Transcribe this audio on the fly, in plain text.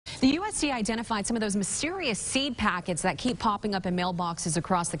The USDA identified some of those mysterious seed packets that keep popping up in mailboxes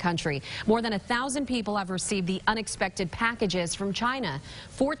across the country. More than 1,000 people have received the unexpected packages from China.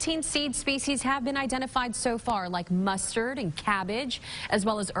 14 seed species have been identified so far, like mustard and cabbage, as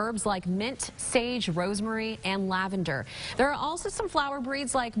well as herbs like mint, sage, rosemary, and lavender. There are also some flower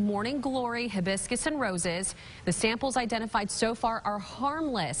breeds like morning glory, hibiscus, and roses. The samples identified so far are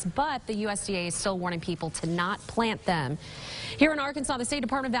harmless, but the USDA is still warning people to not plant them. Here in Arkansas, the State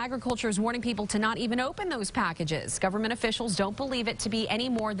Department of Agriculture is warning people to not even open those packages. Government officials don't believe it to be any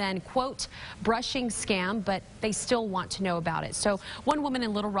more than, quote, brushing scam, but they still want to know about it. So one woman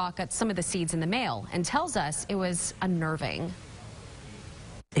in Little Rock got some of the seeds in the mail and tells us it was unnerving.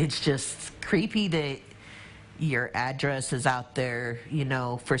 It's just creepy that your address is out there, you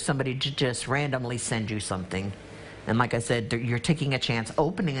know, for somebody to just randomly send you something. And like I said, you're taking a chance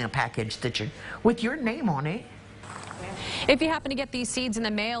opening a package that with your name on it. If you happen to get these seeds in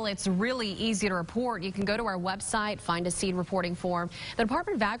the mail, it's really easy to report. You can go to our website, find a seed reporting form. The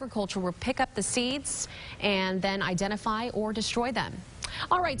Department of Agriculture will pick up the seeds and then identify or destroy them.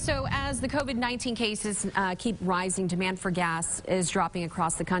 All right, so as the COVID-19 cases keep rising, demand for gas is dropping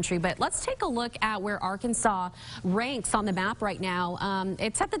across the country. But let's take a look at where Arkansas ranks on the map right now.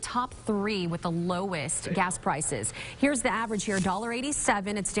 It's at the top 3 with the lowest gas prices. Here's the average here,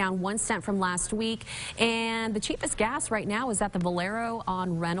 $1.87. It's down 1 cent from last week. And the cheapest gas right now is at the Valero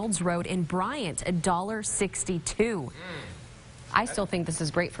on Reynolds Road in Bryant, $1.62. I still think this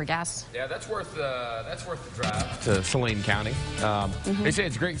is great for gas. Yeah, that's worth the drive to Saline County. They say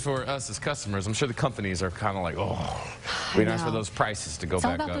it's great for us as customers. I'm sure the companies are kind of like, oh, it'd be nice for those prices to go back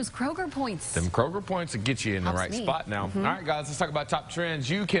up. It's all about those Kroger points. Them Kroger points will get you in the right spot now. All right, guys, let's talk about top trends.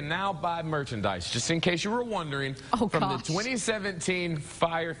 You can now buy merchandise, just in case you were wondering, from the 2017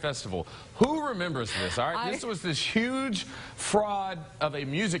 Fire Festival. Who remembers this? All right, this was this huge fraud of a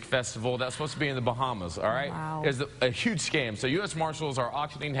music festival that's supposed to be in the Bahamas. All right, it's a huge scam. So U.S. Marshals are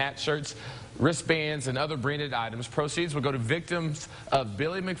auctioning hats, shirts, wristbands, and other branded items. Proceeds will go to victims of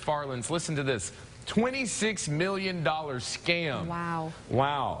Billy McFarland's, listen to this, $26 million scam. Wow.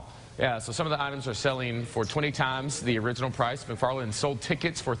 Wow. Yeah, so some of the items are selling for 20 times the original price. McFarland sold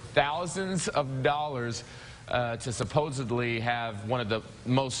tickets for thousands of dollars to supposedly have one of the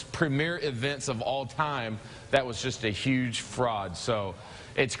most premier events of all time. That was just a huge fraud. So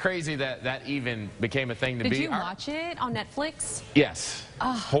it's crazy that that even became a thing to be. Did you watch it on Netflix? Yes.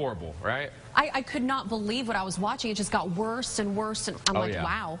 Horrible, right? I could not believe what I was watching. It just got worse and worse, and I'm like,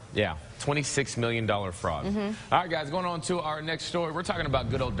 wow. Yeah, $26 million fraud. All right, guys, going on to our next story. We're talking about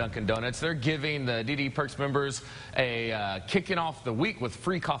good old Dunkin' Donuts. They're giving the DD Perks members a kicking off the week with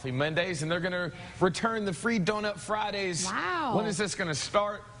free Coffee Mondays, and they're going to return the free Donut Fridays. Wow. When is this going to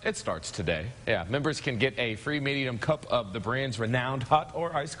start? It starts today. Yeah, members can get a free medium cup of the brand's renowned hot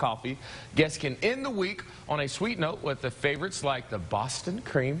or iced coffee. Guests can end the week on a sweet note with the favorites like the Boston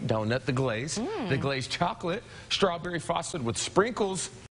Cream Donut, the glaze, the glazed chocolate, strawberry frosted with sprinkles,